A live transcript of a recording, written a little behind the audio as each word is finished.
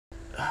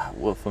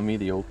Well, for me,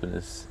 the Open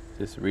is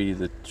really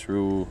the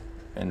true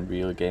and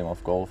real game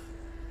of golf.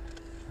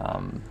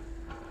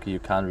 You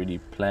can't really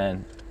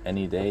plan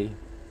any day.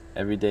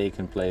 Every day you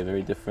can play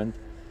very different.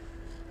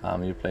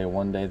 You play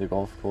one day the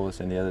golf course,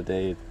 and the other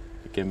day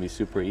it can be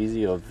super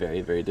easy or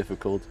very, very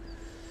difficult.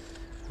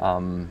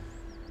 And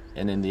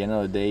in the end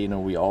of the day,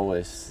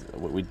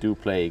 we do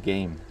play a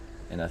game,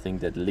 and I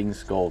think that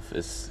links golf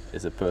is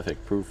a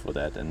perfect proof for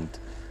that. And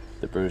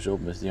the British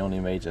Open is the only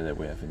major that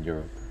we have in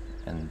Europe.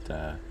 And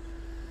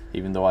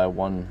even though I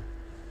won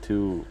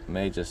 2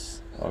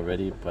 majors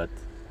already, but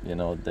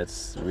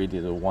that's really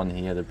the one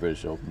here, the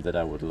British Open, that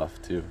I would love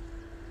to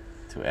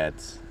add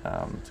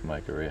to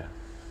my career.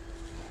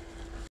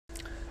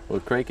 Well,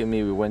 Craig and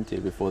me, we went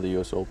here before the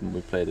US Open.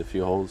 We played a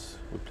few holes.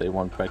 We played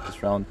one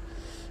practice round.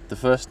 The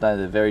first night,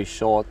 a very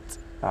short,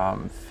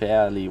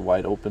 fairly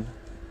wide open.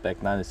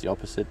 Back nine is the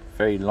opposite,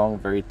 very long,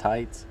 very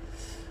tight.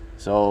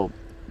 So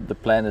the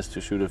plan is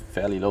to shoot a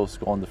fairly low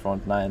score on the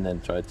front nine and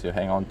then try to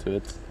hang on to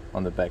it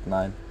on the back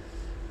nine.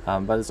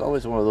 But it's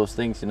always one of those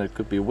things, it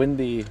could be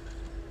windy, it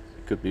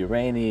could be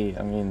rainy.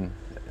 I mean,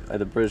 at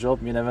the British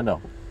Open, you never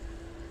know.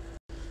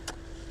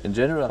 In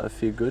general, I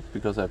feel good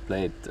because I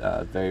played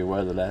very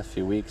well the last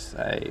few weeks.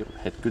 I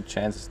had good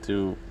chances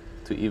to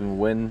even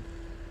win.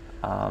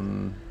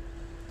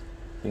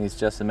 I think it's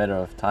just a matter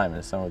of time.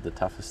 It's some of the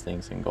toughest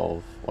things in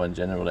golf, or in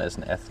general as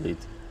an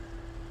athlete.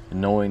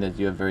 Knowing that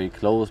you're very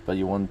close, but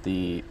you want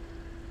the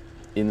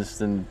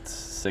instant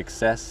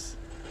success.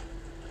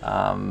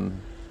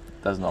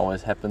 Doesn't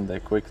always happen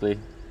that quickly,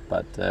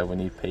 but we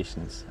need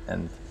patience.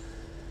 And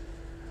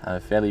I'm a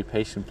fairly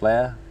patient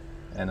player,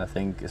 and I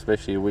think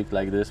especially a week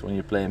like this when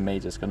you play a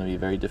major, it's going to be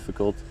very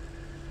difficult.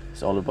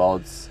 It's all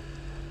about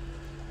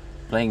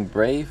playing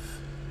brave,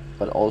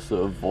 but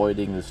also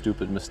avoiding the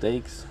stupid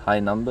mistakes, high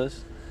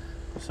numbers.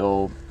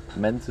 So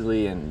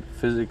mentally and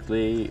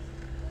physically,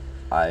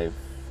 I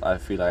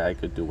feel like I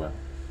could do well.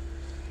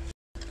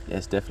 Yeah,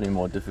 it's definitely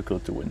more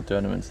difficult to win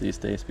tournaments these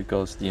days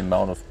because the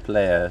amount of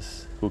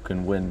players who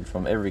can win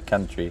from every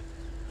country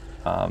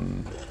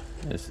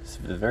is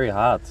very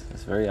hard.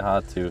 It's very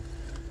hard to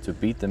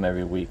beat them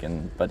every week,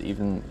 but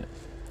even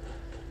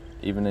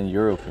in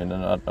Europe,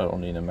 not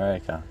only in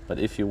America. But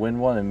if you win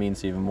one, it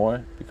means even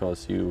more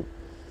because you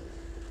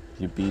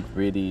beat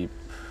really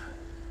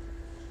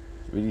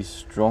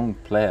strong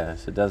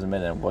players. It doesn't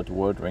matter what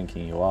world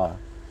ranking you are.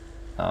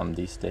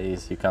 These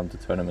days, you come to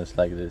tournaments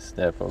like this,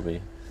 there are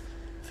probably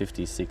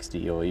 50,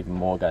 60 or even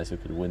more guys who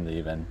could win the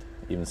event.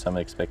 Even some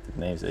expected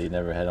names that you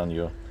never had on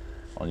your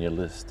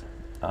list.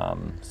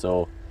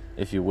 So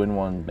if you win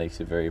one, it makes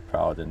you very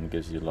proud and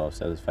gives you a lot of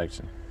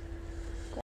satisfaction.